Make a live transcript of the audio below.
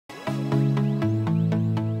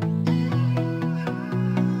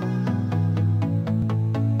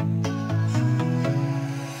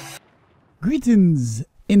Greetings,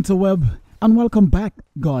 interweb, and welcome back,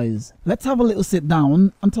 guys. Let's have a little sit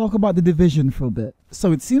down and talk about The Division for a bit.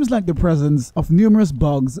 So it seems like the presence of numerous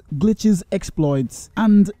bugs, glitches, exploits,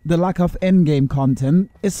 and the lack of endgame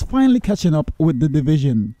content is finally catching up with The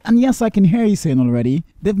Division. And yes, I can hear you saying already,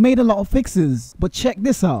 they've made a lot of fixes, but check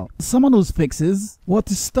this out. Some of those fixes were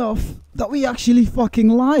to stuff that we actually fucking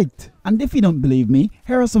liked. And if you don't believe me,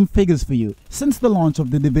 here are some figures for you. Since the launch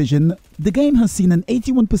of The Division, the game has seen an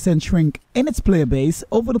 81% shrink in its player base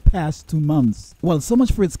over the past 2 months. Well, so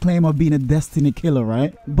much for its claim of being a Destiny killer,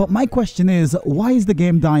 right? But my question is, why is the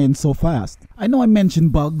game dying so fast? I know I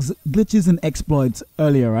mentioned bugs, glitches, and exploits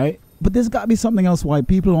earlier, right? But there's gotta be something else why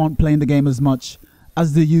people aren't playing the game as much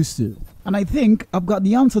as they used to. And I think I've got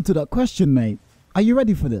the answer to that question, mate. Are you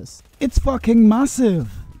ready for this? It's fucking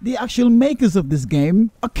massive. The actual makers of this game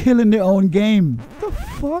are killing their own game. What the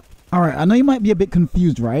fuck? Alright, I know you might be a bit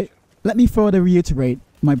confused, right? Let me further reiterate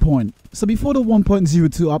my point. So before the 1.02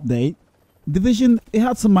 update, Division, it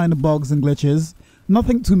had some minor bugs and glitches.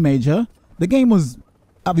 Nothing too major. The game was,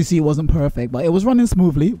 obviously it wasn't perfect, but it was running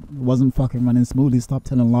smoothly. It wasn't fucking running smoothly, stop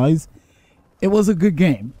telling lies. It was a good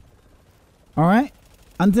game. Alright?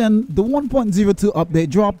 And then the 1.02 update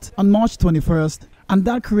dropped on March 21st. And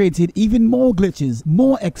that created even more glitches,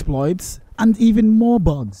 more exploits, and even more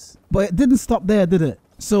bugs. But it didn't stop there, did it?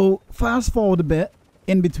 So fast forward a bit.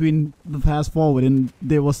 In between the fast forwarding,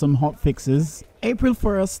 there were some hot fixes. April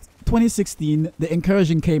 1st, 2016, the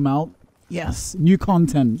incursion came out. Yes, new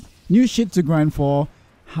content, new shit to grind for.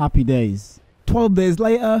 Happy days. 12 days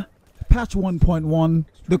later, patch 1.1,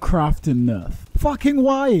 the crafting nerf. Fucking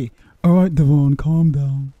why? Alright, Devon, calm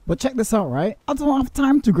down. But check this out, right? I don't have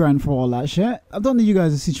time to grind for all that shit. I don't know you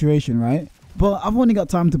guys' situation, right? But I've only got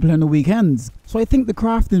time to play on the weekends. So I think the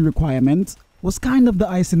crafting requirement was kind of the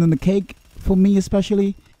icing on the cake, for me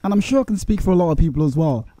especially. And I'm sure I can speak for a lot of people as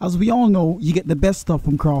well. As we all know, you get the best stuff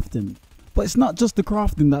from crafting. But it's not just the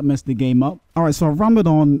crafting that messed the game up. Alright, so I've rambled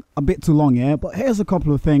on a bit too long here, but here's a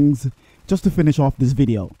couple of things just to finish off this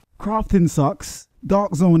video. Crafting sucks.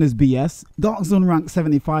 Dark Zone is BS. Dark Zone rank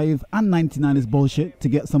 75 and 99 is bullshit to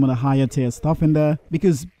get some of the higher tier stuff in there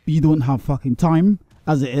because you don't have fucking time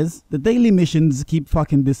as it is. The daily missions keep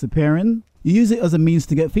fucking disappearing. You use it as a means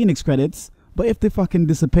to get Phoenix credits, but if they fucking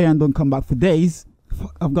disappear and don't come back for days,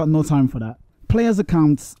 fuck, I've got no time for that. Players'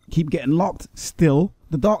 accounts keep getting locked still.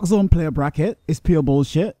 The Dark Zone player bracket is pure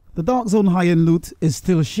bullshit. The Dark Zone high-end loot is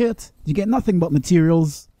still shit. You get nothing but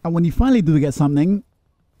materials, and when you finally do get something,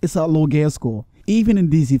 it's at low gear score. Even in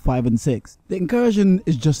DC 5 and 6. The incursion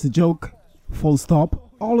is just a joke, full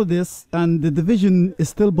stop. All of this, and the Division is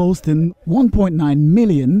still boasting 1.9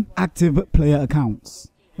 million active player accounts.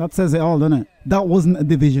 That says it all, doesn't it? That wasn't a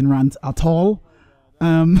Division rant at all.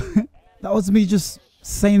 That was me just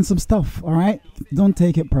saying some stuff, alright? Don't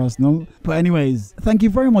take it personal. But anyways, thank you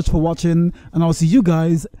very much for watching, and I'll see you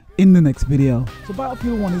guys in the next video. So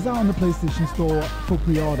Battlefield 1 is out on the PlayStation Store for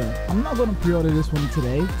pre-order. I'm not going to pre-order this one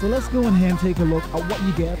today, so let's go in here and take a look at what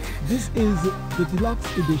you get. This is the deluxe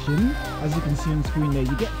edition. As you can see on screen there,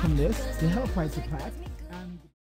 you get from this the Hellfighter pack.